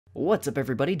What's up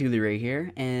everybody, DoolieRay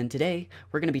here, and today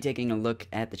we're going to be taking a look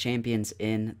at the champions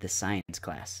in the science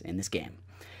class in this game.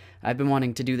 I've been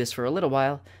wanting to do this for a little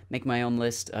while, make my own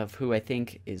list of who I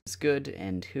think is good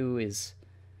and who is,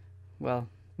 well,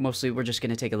 mostly we're just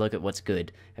going to take a look at what's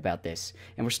good about this.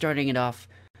 And we're starting it off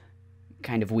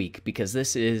kind of weak, because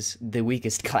this is the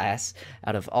weakest class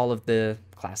out of all of the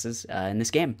classes in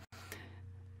this game.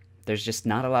 There's just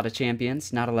not a lot of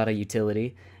champions, not a lot of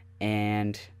utility,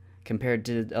 and compared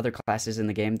to other classes in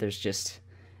the game, there's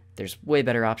way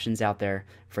better options out there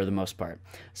for the most part.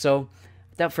 So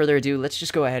without further ado, let's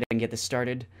just go ahead and get this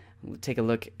started. We'll take a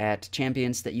look at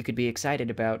champions that you could be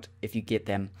excited about if you get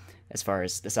them as far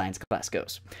as the science class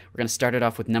goes. We're going to start it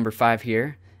off with number 5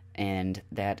 here, and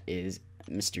that is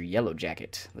Mr. Yellow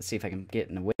Jacket. Let's see if I can get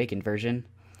an awakened version.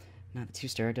 Not a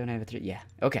 2-star, don't I have a 3? Yeah,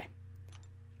 okay.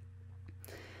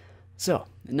 So,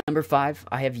 number 5,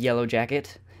 I have Yellow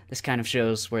Jacket. This kind of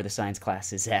shows where the science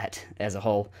class is at as a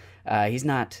whole. He's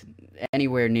not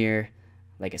anywhere near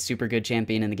like a super good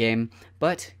champion in the game,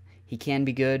 but he can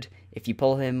be good. If you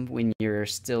pull him when you're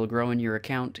still growing your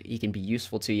account, he can be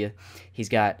useful to you. He's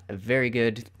got a very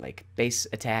good like base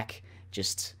attack.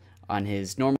 Just on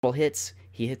his normal hits,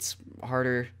 he hits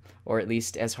harder, or at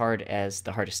least as hard as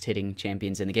the hardest hitting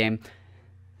champions in the game.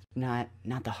 Not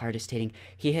the hardest hitting.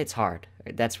 He hits hard.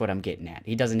 That's what I'm getting at.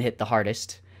 He doesn't hit the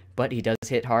hardest, but he does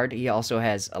hit hard. He also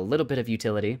has a little bit of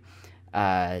utility,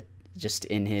 just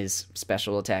in his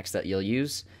special attacks that you'll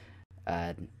use.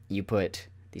 You put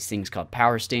these things called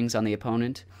power stings on the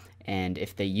opponent, and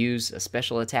if they use a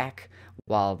special attack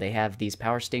while they have these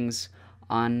power stings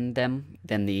on them,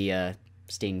 then the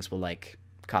stings will like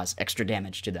cause extra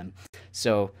damage to them.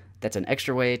 So that's an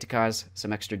extra way to cause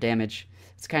some extra damage.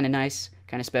 It's kind of nice,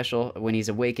 kind of special. When he's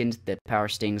awakened, the power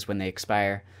stings, when they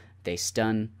expire, they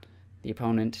stun the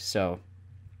opponent, so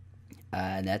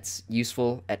that's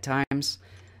useful at times.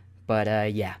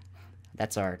 But yeah,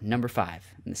 that's our number 5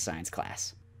 in the science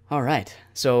class. Alright,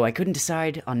 so I couldn't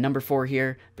decide on number 4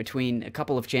 here between a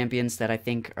couple of champions that I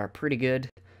think are pretty good.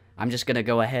 I'm just going to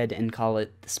go ahead and call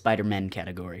it the Spider-Man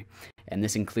category. And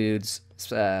this includes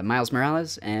Miles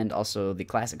Morales and also the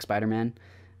classic Spider-Man,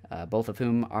 both of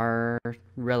whom are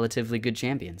relatively good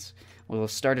champions. We'll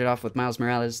start it off with Miles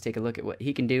Morales, take a look at what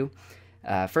he can do.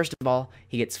 First of all,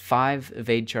 he gets 5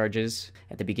 evade charges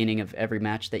at the beginning of every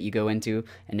match that you go into,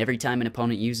 and every time an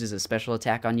opponent uses a special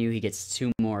attack on you, he gets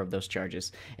 2 more of those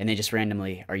charges, and they just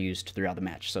randomly are used throughout the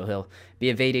match. So he'll be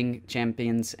evading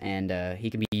champions, and he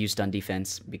can be used on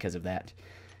defense because of that.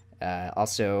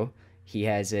 Also, he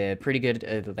has a pretty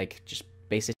good, like, just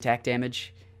base attack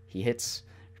damage. He hits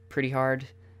pretty hard.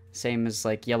 Same as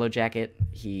like Yellow Jacket,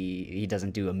 he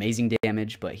doesn't do amazing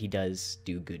damage, but he does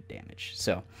do good damage.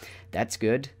 So that's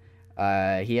good.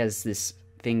 He has this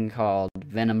thing called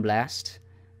Venom Blast.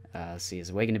 Let's see his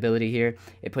awakened ability here.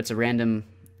 It puts a random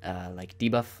like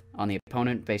debuff on the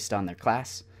opponent based on their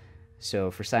class.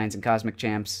 So for Science and Cosmic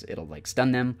champs, it'll like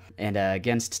stun them. And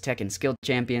against Tech and Skill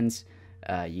champions,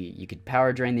 you could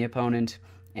power drain the opponent.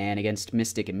 And against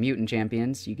Mystic and Mutant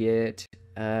champions, you get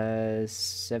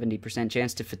 70%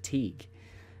 chance to fatigue,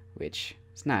 which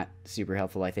is not super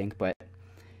helpful, I think, but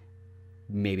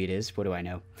maybe it is. What do I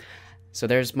know? So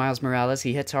there's Miles Morales.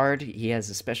 He hits hard. He has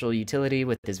a special utility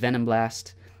with his Venom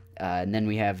Blast. And then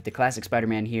we have the classic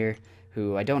Spider-Man here,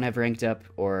 who I don't have ranked up,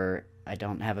 or I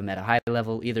don't have him at a high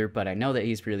level either, but I know that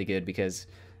he's really good because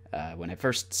when I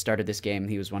first started this game,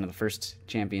 he was one of the first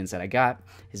champions that I got.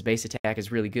 His base attack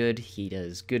is really good. He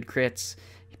does good crits.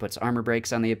 He puts armor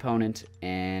breaks on the opponent,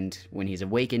 and when he's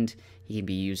awakened, he can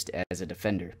be used as a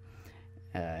defender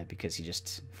because he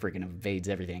just freaking evades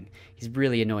everything. He's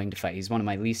really annoying to fight. He's one of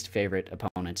my least favorite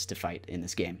opponents to fight in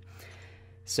this game.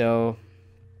 So,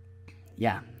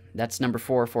 yeah, that's number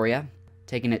 4 for you.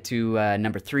 Taking it to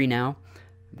number 3 now.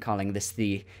 I'm calling this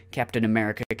the Captain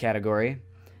America category.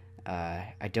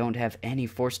 I don't have any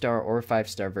 4-star or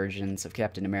 5-star versions of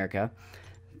Captain America,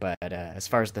 but as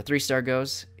far as the 3-star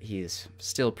goes, he's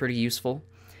still pretty useful.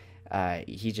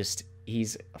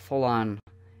 He's a full-on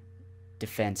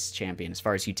defense champion as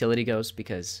far as utility goes,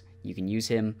 because you can use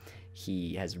him.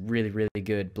 He has really, really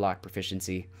good block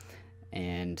proficiency,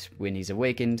 and when he's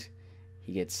awakened,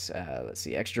 he gets, let's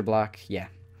see, extra block. Yeah,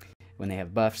 when they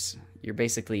have buffs, you're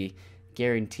basically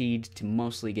guaranteed to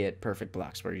mostly get perfect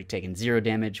blocks, where you're taking 0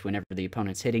 damage whenever the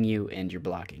opponent's hitting you and you're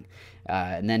blocking.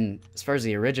 And then as far as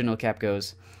the original Cap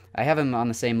goes, I have him on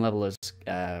the same level as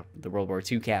the World War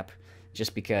II Cap,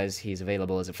 just because he's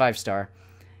available as a 5-star,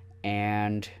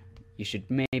 and you should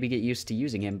maybe get used to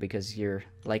using him because you're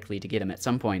likely to get him at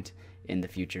some point in the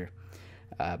future.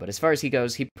 But as far as he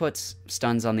goes, he puts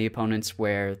stuns on the opponents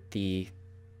where the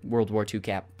World War II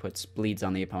cap puts bleeds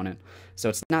on the opponent. So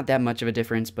it's not that much of a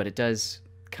difference, but it does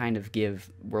kind of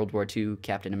give World War II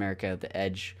Captain America the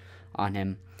edge on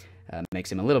him.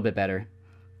 Makes him a little bit better.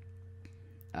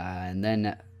 And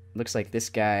then looks like this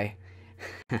guy,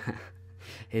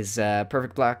 his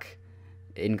perfect block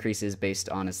increases based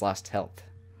on his lost health.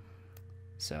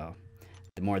 So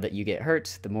the more that you get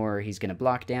hurt, the more he's going to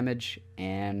block damage.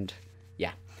 And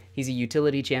yeah, he's a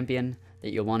utility champion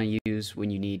that you'll want to use when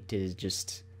you need to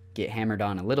just get hammered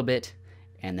on a little bit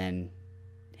and then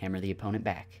hammer the opponent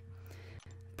back.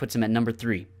 Puts him at number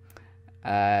 3.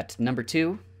 At number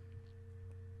 2,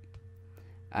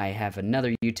 I have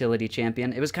another utility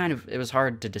champion. It was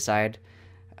hard to decide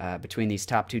between these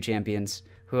top 2 champions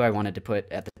who I wanted to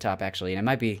put at the top, actually. And it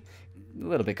might be a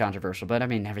little bit controversial, but I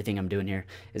mean, everything I'm doing here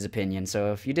is opinion.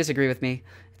 So if you disagree with me,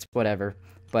 it's whatever.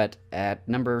 But at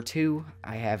number 2,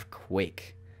 I have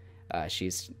Quake.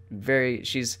 She's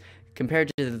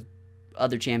compared to the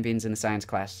other champions in the science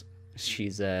class,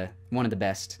 she's one of the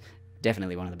best.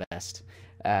 Definitely one of the best.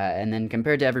 And then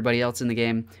compared to everybody else in the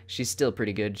game, she's still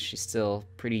pretty good. She's still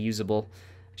pretty usable.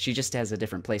 She just has a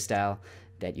different playstyle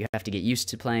that you have to get used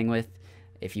to playing with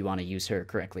if you want to use her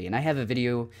correctly. And I have a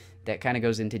video that kind of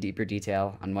goes into deeper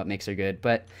detail on what makes her good.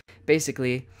 But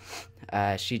basically,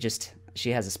 she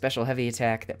has a special heavy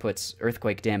attack that puts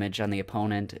earthquake damage on the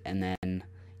opponent, and then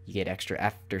you get extra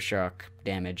aftershock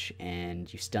damage,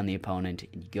 and you stun the opponent,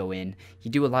 and you go in. You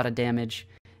do a lot of damage,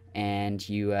 and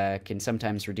you can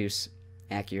sometimes reduce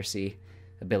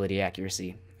ability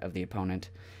accuracy of the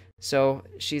opponent. So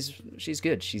she's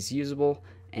good. She's usable,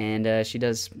 and she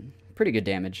does pretty good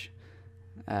damage.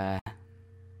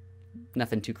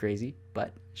 Nothing too crazy,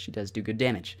 but she does do good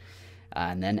damage.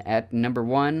 And then at number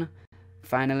 1,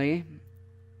 finally,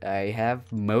 I have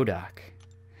MODOK.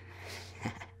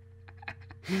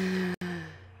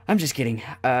 I'm just kidding.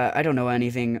 I don't know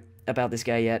anything about this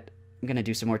guy yet. I'm gonna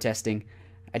do some more testing.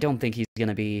 I don't think he's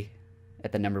gonna be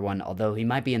at the number 1, although he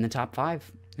might be in the top 5.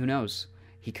 Who knows?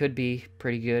 He could be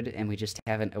pretty good, and we just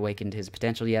haven't awakened his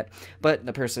potential yet. But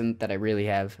the person that I really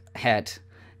have at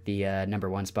the number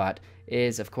 1 spot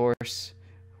is, of course,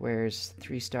 where's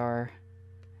 3-star?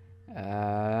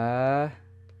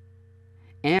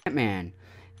 Ant-Man.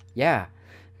 Yeah,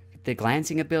 the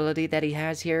glancing ability that he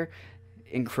has here,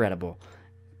 incredible.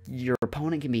 Your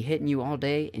opponent can be hitting you all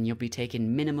day, and you'll be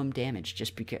taking minimum damage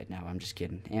just because... No, I'm just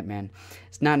kidding. Ant-Man.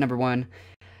 It's not number 1.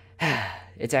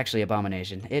 It's actually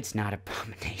Abomination. It's not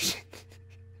Abomination.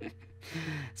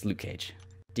 It's Luke Cage.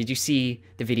 Did you see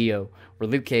the video where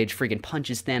Luke Cage freaking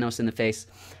punches Thanos in the face?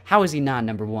 How is he not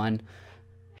number 1?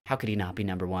 How could he not be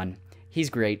number 1? He's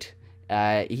great.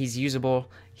 He's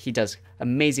usable. He does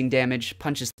amazing damage.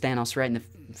 Punches Thanos right in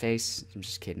the face. I'm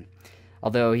just kidding.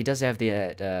 Although he does have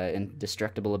the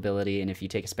indestructible ability, and if you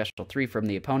take a special 3 from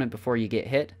the opponent before you get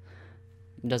hit,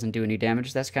 it doesn't do any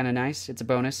damage. That's kind of nice. It's a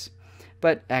bonus.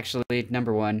 But actually,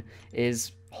 number 1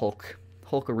 is Hulk.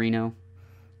 Hulkarino.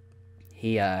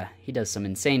 He does some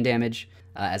insane damage.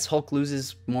 As Hulk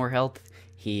loses more health,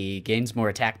 he gains more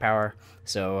attack power.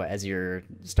 So as you're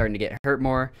starting to get hurt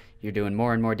more, you're doing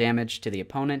more and more damage to the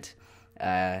opponent.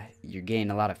 You gain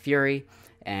a lot of fury,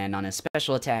 and on his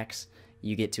special attacks,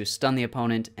 you get to stun the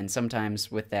opponent, and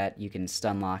sometimes with that, you can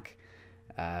stun lock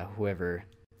whoever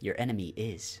your enemy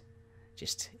is.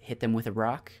 Just hit them with a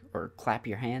rock, or clap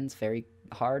your hands very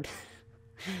hard,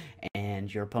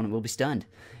 and your opponent will be stunned.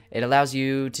 It allows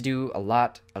you to do a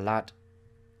lot of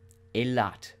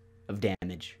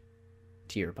damage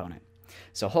to your opponent.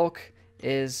 So Hulk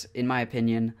is, in my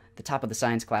opinion, the top of the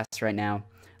science class right now.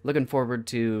 Looking forward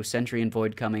to Sentry and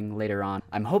Void coming later on.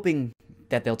 I'm hoping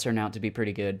that they'll turn out to be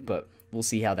pretty good, but we'll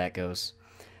see how that goes.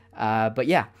 But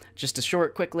yeah, just a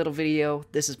short, quick little video.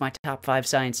 This is my top 5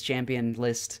 science champion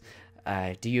list.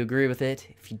 Do you agree with it?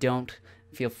 If you don't,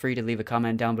 feel free to leave a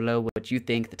comment down below what you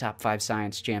think the top 5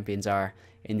 science champions are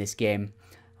in this game.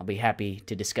 I'll be happy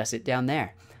to discuss it down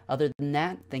there. Other than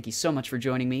that, thank you so much for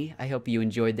joining me. I hope you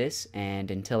enjoyed this, and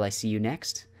until I see you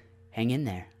next, hang in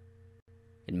there.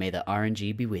 And may the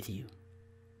RNG be with you.